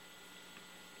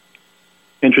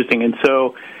 Interesting. And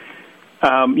so,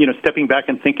 stepping back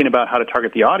and thinking about how to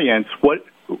target the audience, what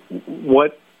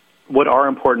are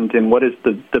important, and what is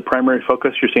the primary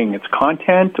focus you're seeing? It's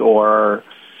content, or?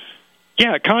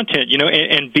 Yeah, content,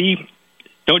 and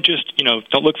don't just,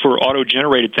 don't look for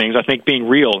auto-generated things. I think being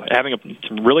real, having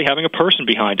a person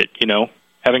behind it,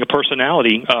 having a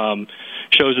personality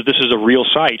shows that this is a real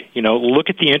site. Look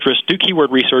at the interest, do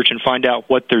keyword research, and find out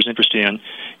what there's interest in,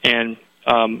 and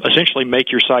essentially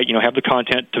make your site, have the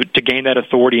content to gain that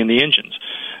authority in the engines.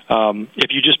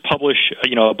 If you just publish,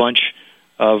 a bunch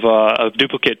of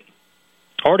duplicate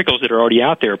articles that are already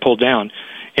out there pulled down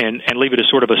and leave it as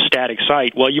sort of a static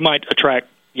site, well, you might attract,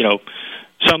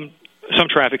 some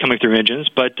traffic coming through engines,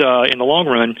 but in the long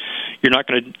run, you're not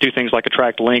going to do things like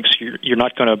attract links. You're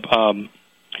not going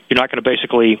to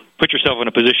basically put yourself in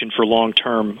a position for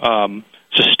long-term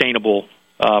sustainable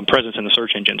presence in the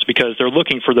search engines, because they're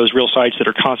looking for those real sites that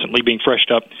are constantly being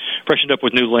freshened up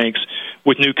with new links,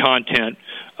 with new content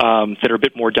that are a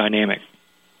bit more dynamic.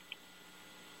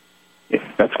 Yeah,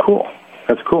 that's cool.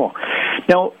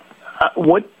 Now,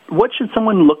 what should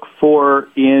someone look for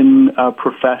in a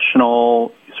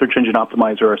professional search engine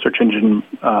optimizer or search engine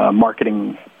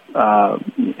marketing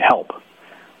help?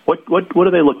 What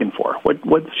are they looking for? What's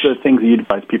the things that you'd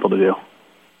advise people to do?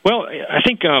 Well, I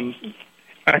think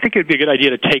it would be a good idea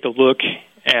to take a look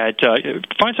at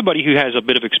find somebody who has a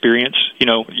bit of experience. You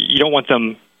don't want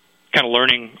them kind of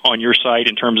learning on your site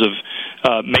in terms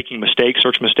of making mistakes,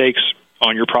 search mistakes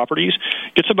on your properties.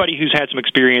 Get somebody who's had some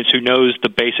experience, who knows the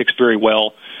basics very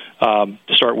well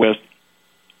to start with,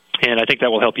 and I think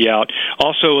that will help you out.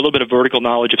 Also, a little bit of vertical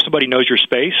knowledge. If somebody knows your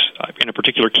space in a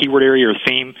particular keyword area or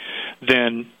theme,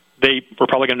 then they are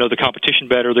probably going to know the competition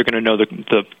better. They're going to know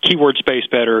the keyword space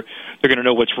better. They're going to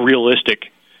know what's realistic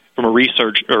from a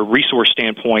research or resource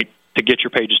standpoint to get your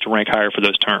pages to rank higher for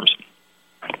those terms.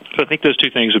 So I think those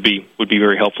two things would be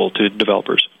very helpful to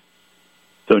developers.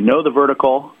 So know the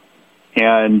vertical,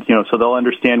 and so they'll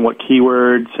understand what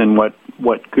keywords and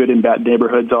what good and bad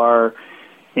neighborhoods are,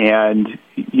 and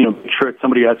make sure it's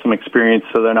somebody who has some experience,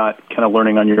 so they're not kind of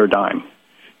learning on your dime.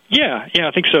 Yeah,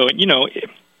 I think so.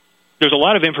 There's a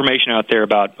lot of information out there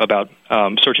about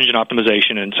search engine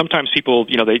optimization, and sometimes people,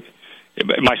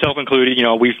 myself included,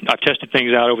 I've tested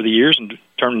things out over the years and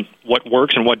determined what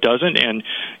works and what doesn't, and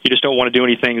you just don't want to do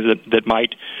anything that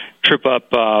might trip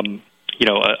up, a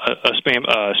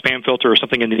spam filter or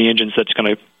something into the engines that's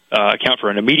going to account for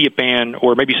an immediate ban,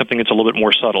 or maybe something that's a little bit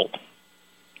more subtle,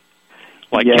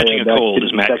 like catching a cold,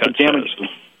 as Matt Cutts says.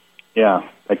 Yeah,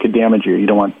 that could damage you. You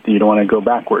don't want to go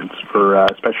backwards,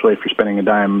 especially if you're spending a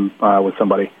dime with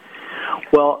somebody.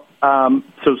 Well,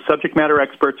 so subject matter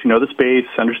experts who know the space,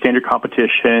 understand your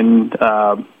competition,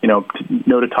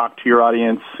 know to talk to your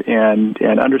audience, and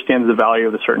understands the value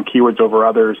of the certain keywords over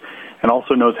others, and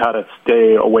also knows how to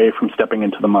stay away from stepping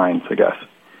into the mines, I guess.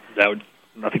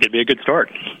 I think it'd be a good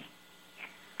start.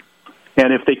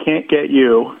 And if they can't get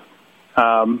you,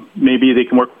 maybe they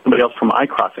can work with somebody else from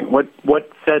iCrossing. What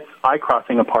sets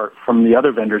iCrossing apart from the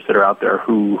other vendors that are out there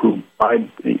who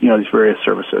provide these various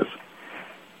services?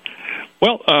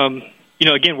 Well,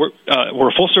 again, we're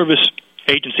a full service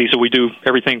agency, so we do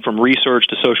everything from research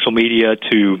to social media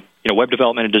to web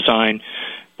development and design.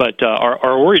 But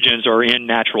our origins are in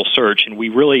natural search, and we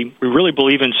really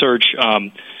believe in search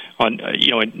on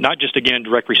and not just again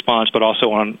direct response, but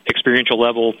also on experiential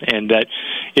level, and that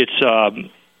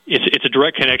it's a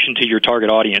direct connection to your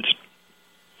target audience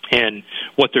and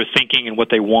what they're thinking and what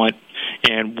they want,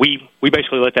 and we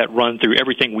basically let that run through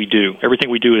everything we do. Everything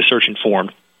we do is search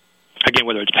informed. Again,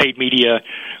 whether it's paid media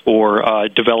or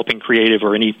developing creative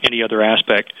or any other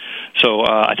aspect. So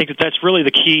I think that's really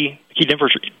the key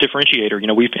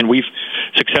differentiator. We've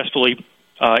successfully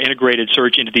integrated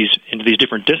search into these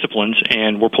different disciplines,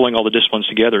 and we're pulling all the disciplines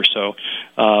together. So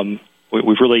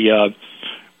we've really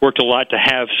worked a lot to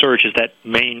have search as that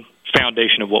main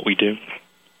foundation of what we do.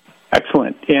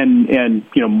 Excellent, and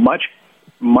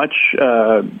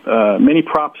many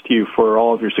props to you for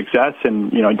all of your success,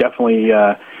 and definitely.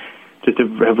 Just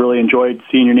have really enjoyed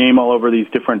seeing your name all over these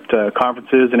different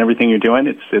conferences and everything you're doing.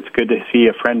 It's good to see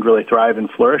a friend really thrive and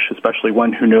flourish, especially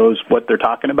one who knows what they're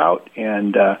talking about.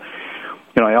 And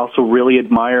I also really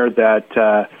admire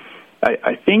that.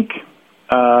 I think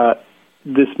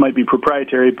this might be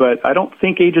proprietary, but I don't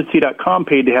think Agency.com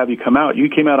paid to have you come out. You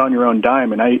came out on your own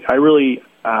dime, and I really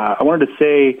I wanted to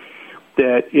say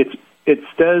that it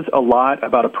says a lot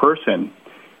about a person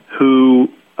who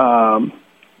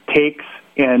takes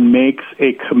and makes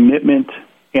a commitment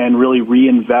and really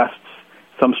reinvests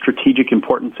some strategic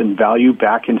importance and value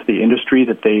back into the industry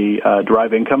that they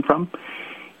derive income from.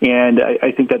 And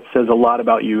I think that says a lot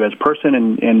about you as a person,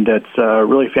 and it's a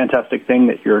really fantastic thing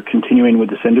that you're continuing with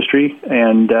this industry.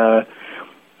 And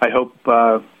I hope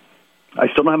I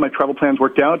still don't have my travel plans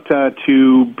worked out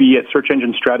to be at Search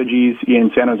Engine Strategies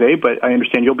in San Jose, but I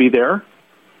understand you'll be there.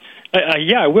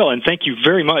 Yeah, I will, and thank you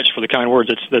very much for the kind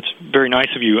words. That's very nice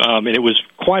of you. And it was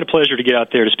quite a pleasure to get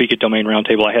out there to speak at Domain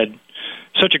Roundtable. I had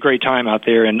such a great time out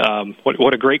there, and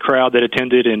what a great crowd that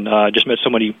attended, and just met so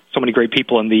many great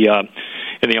people in the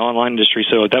online industry.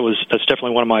 So that's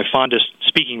definitely one of my fondest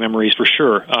speaking memories for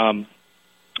sure,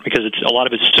 because a lot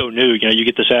of it's so new. You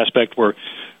get this aspect where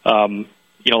a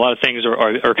lot of things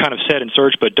are kind of set in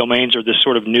search, but domains are this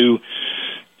sort of new,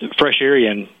 fresh area.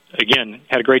 And again,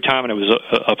 had a great time, and it was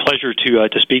a pleasure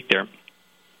to speak there.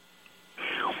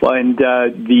 Well, and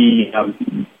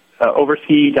the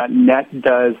Oversea.net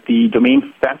does the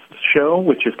Domain Fest show,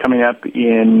 which is coming up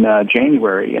in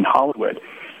January in Hollywood.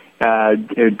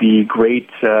 It would be great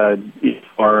if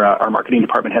our marketing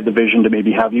department had the vision to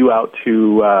maybe have you out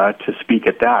to speak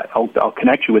at that. I'll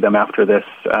connect you with them after this.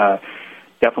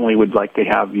 Definitely would like to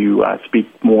have you speak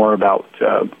more about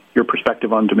your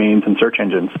perspective on domains and search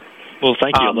engines. Well,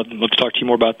 thank you. I'd love to talk to you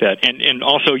more about that. And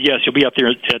also, yes, you'll be out there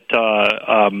at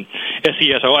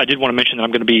SES. I did want to mention that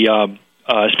I'm going to be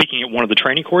speaking at one of the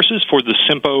training courses for the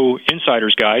SIMPO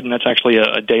Insider's Guide, and that's actually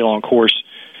a day-long course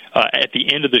at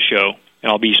the end of the show.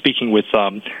 And I'll be speaking with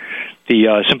the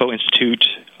SIMPO Institute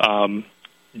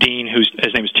dean,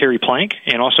 his name is Terry Plank,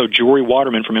 and also Jory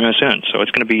Waterman from MSN. So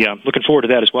it's going to be looking forward to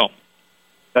that as well.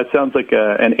 That sounds like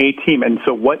an A-team. And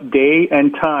so what day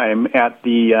and time at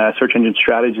the Search Engine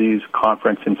Strategies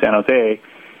Conference in San Jose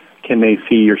can they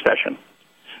see your session?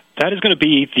 That is going to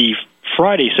be the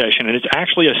Friday session, and it's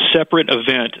actually a separate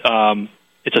event.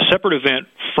 It's a separate event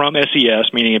from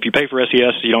SES, meaning if you pay for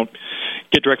SES, you don't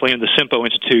get directly into the SIMPO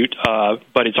Institute,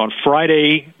 but it's on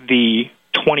Friday the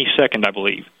 22nd, I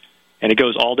believe, and it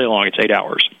goes all day long. It's 8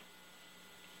 hours.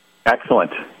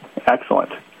 Excellent.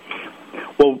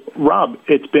 Well, Rob,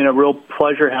 it's been a real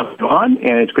pleasure having you on,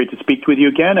 and it's great to speak with you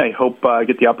again. I hope I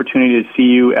get the opportunity to see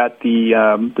you at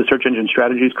the Search Engine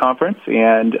Strategies Conference,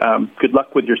 and good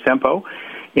luck with your SIMPO.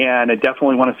 And I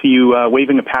definitely want to see you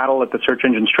waving a paddle at the Search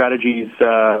Engine Strategies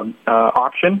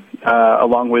auction,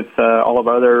 along with all of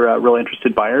our other really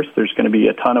interested buyers. There's going to be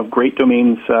a ton of great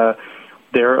domains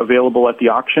there available at the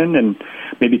auction, and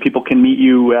maybe people can meet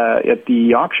you at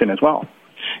the auction as well.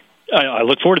 I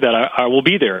look forward to that. I will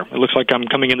be there. It looks like I'm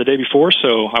coming in the day before,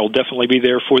 so I will definitely be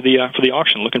there for the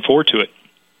auction. Looking forward to it.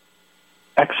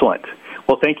 Excellent.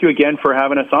 Well, thank you again for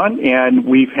having us on, and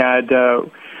we've had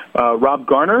Rob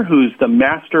Garner, who's the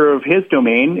master of his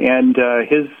domain, and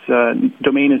his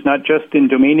domain is not just in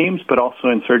domain names, but also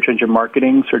in search engine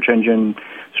marketing, search engine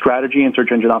strategy, and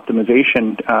search engine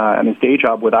optimization, and his day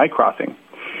job with iCrossing.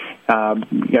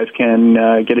 You guys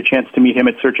can get a chance to meet him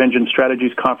at Search Engine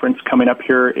Strategies Conference coming up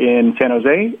here in San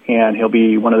Jose, and he'll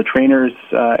be one of the trainers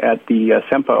at the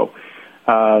SIMPO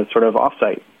sort of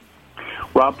offsite.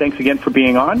 Rob, thanks again for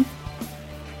being on.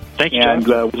 Thank you, and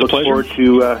John. we look forward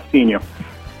to seeing you.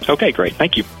 Okay, great.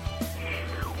 Thank you.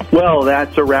 Well,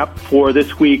 that's a wrap for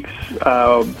this week's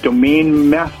Domain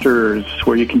Masters,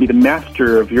 where you can be the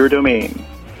master of your domain.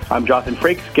 I'm Jonathan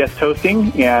Frakes, guest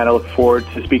hosting, and I look forward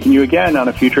to speaking to you again on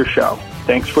a future show.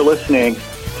 Thanks for listening.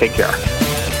 Take care.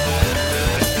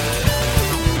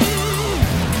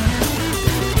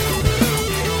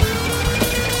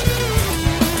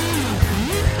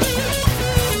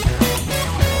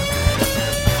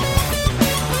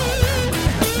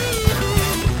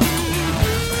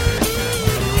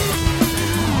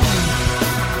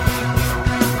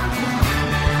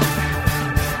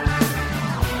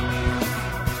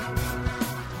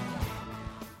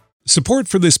 Support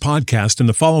for this podcast and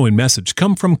the following message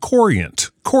come from Corient.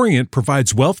 Corient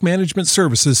provides wealth management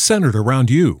services centered around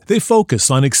you. They focus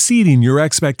on exceeding your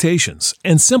expectations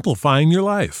and simplifying your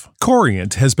life.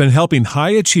 Corient has been helping high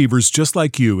achievers just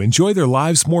like you enjoy their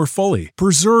lives more fully,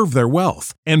 preserve their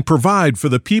wealth, and provide for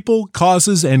the people,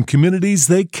 causes, and communities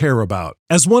they care about.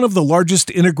 As one of the largest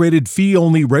integrated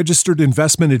fee-only registered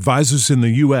investment advisors in the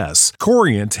U.S.,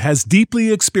 Corient has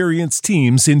deeply experienced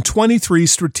teams in 23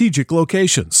 strategic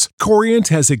locations. Corient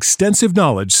has extensive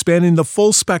knowledge spanning the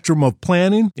full spectrum of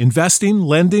planning, investing,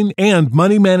 lending, and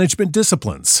money management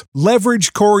disciplines.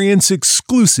 Leverage Corient's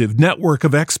exclusive network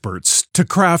of experts to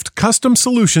craft custom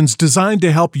solutions designed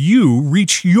to help you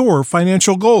reach your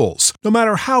financial goals, no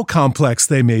matter how complex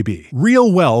they may be.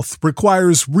 Real wealth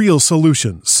requires real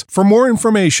solutions. For more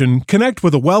information, connect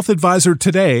with a wealth advisor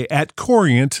today at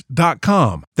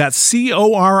Corient.com. That's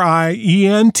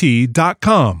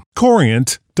Corient.com.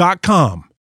 Corient.com.